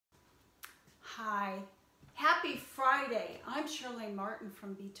Hi, happy Friday. I'm Charlaine Martin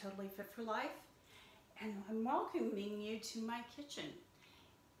from Be Totally Fit for Life, and I'm welcoming you to my kitchen.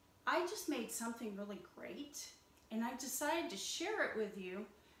 I just made something really great, and I decided to share it with you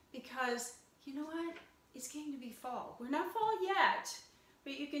because, you know what? It's getting to be fall. We're not fall yet,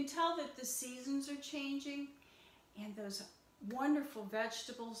 but you can tell that the seasons are changing, and those wonderful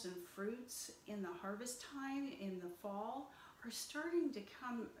vegetables and fruits in the harvest time in the fall are starting to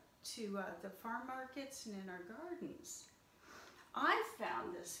come to the farm markets and in our gardens. I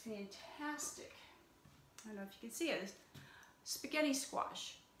found this fantastic, I don't know if you can see it, spaghetti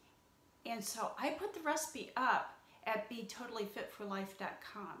squash. And so I put the recipe up at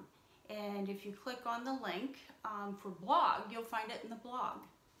BeTotallyFitForLife.com. And if you click on the link for blog, you'll find it in the blog.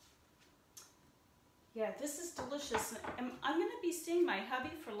 Yeah, this is delicious. And I'm going to be seeing my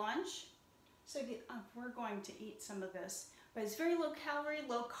hubby for lunch. So we're going to eat some of this. But it's very low calorie,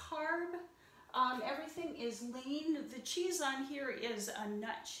 low carb. Everything is lean. The cheese on here is a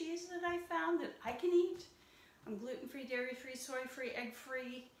nut cheese that I found that I can eat. I'm gluten-free, dairy-free, soy-free,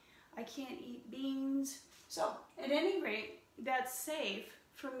 egg-free. I can't eat beans. So at any rate, that's safe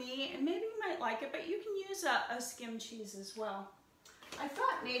for me. And maybe you might like it, but you can use a skim cheese as well. I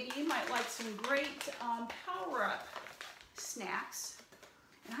thought maybe you might like some great power-up snacks.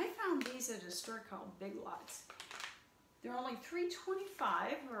 And I found these at a store called Big Lots. They're only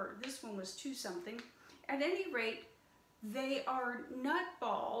 $3.25, or this one was $2 something. At any rate, they are nut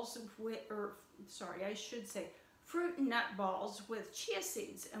balls with, I should say fruit and nut balls with chia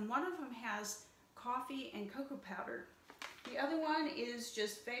seeds. And one of them has coffee and cocoa powder. The other one is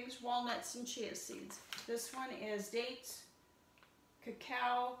just figs, walnuts, and chia seeds. This one is dates,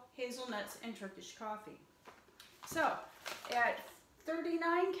 cacao, hazelnuts, and Turkish coffee. So at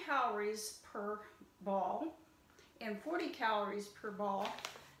 39 calories per ball and 40 calories per ball,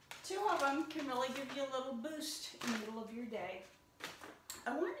 two of them can really give you a little boost in the middle of your day.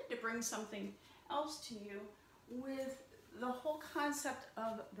 I wanted to bring something else to you with the whole concept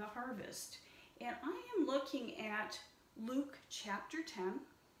of the harvest. And I am looking at Luke chapter 10,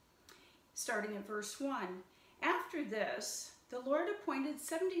 starting at verse 1. After this, the Lord appointed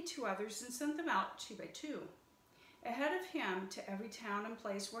 72 others and sent them out 2 by 2, ahead of him to every town and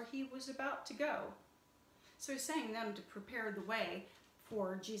place where he was about to go. So he's saying them to prepare the way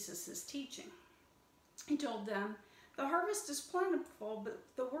for Jesus' teaching. He told them, "The harvest is plentiful, but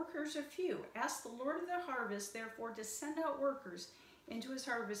the workers are few. Ask the Lord of the harvest, therefore, to send out workers into his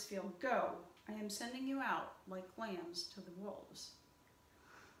harvest field. Go, I am sending you out like lambs to the wolves."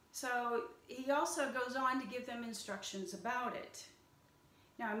 So he also goes on to give them instructions about it.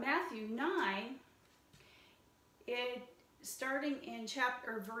 Now in Matthew 9, starting in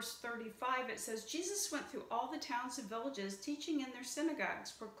verse 35, it says, Jesus went through all the towns and villages, teaching in their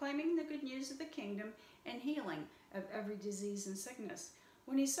synagogues, proclaiming the good news of the kingdom and healing of every disease and sickness.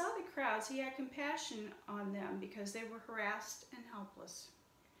 When he saw the crowds, he had compassion on them because they were harassed and helpless,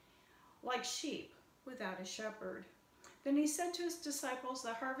 like sheep without a shepherd. Then he said to his disciples,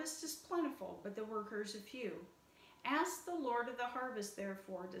 "The harvest is plentiful, but the workers are few. Ask the Lord of the harvest,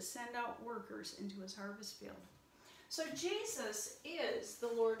 therefore, to send out workers into his harvest field." So Jesus is the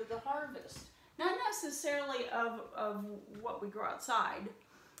Lord of the harvest. Not necessarily of what we grow outside,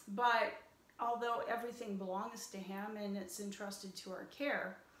 but although everything belongs to him and it's entrusted to our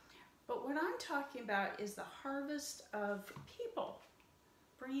care. But what I'm talking about is the harvest of people,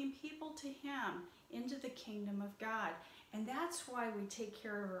 bringing people to him into the kingdom of God. And that's why we take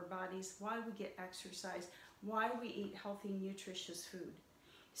care of our bodies, why we get exercise, why we eat healthy, nutritious food,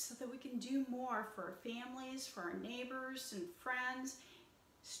 so that we can do more for our families, for our neighbors and friends,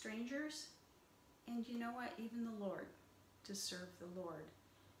 strangers, and you know what, even the Lord, to serve the Lord.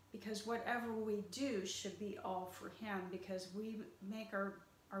 Because whatever we do should be all for him, because we make our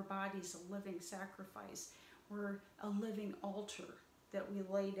bodies a living sacrifice. We're a living altar that we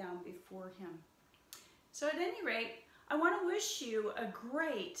lay down before him. So at any rate, I want to wish you a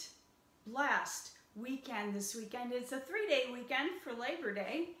great, blessed weekend this weekend. It's a 3-day weekend for Labor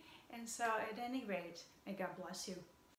Day. And so at any rate, may God bless you.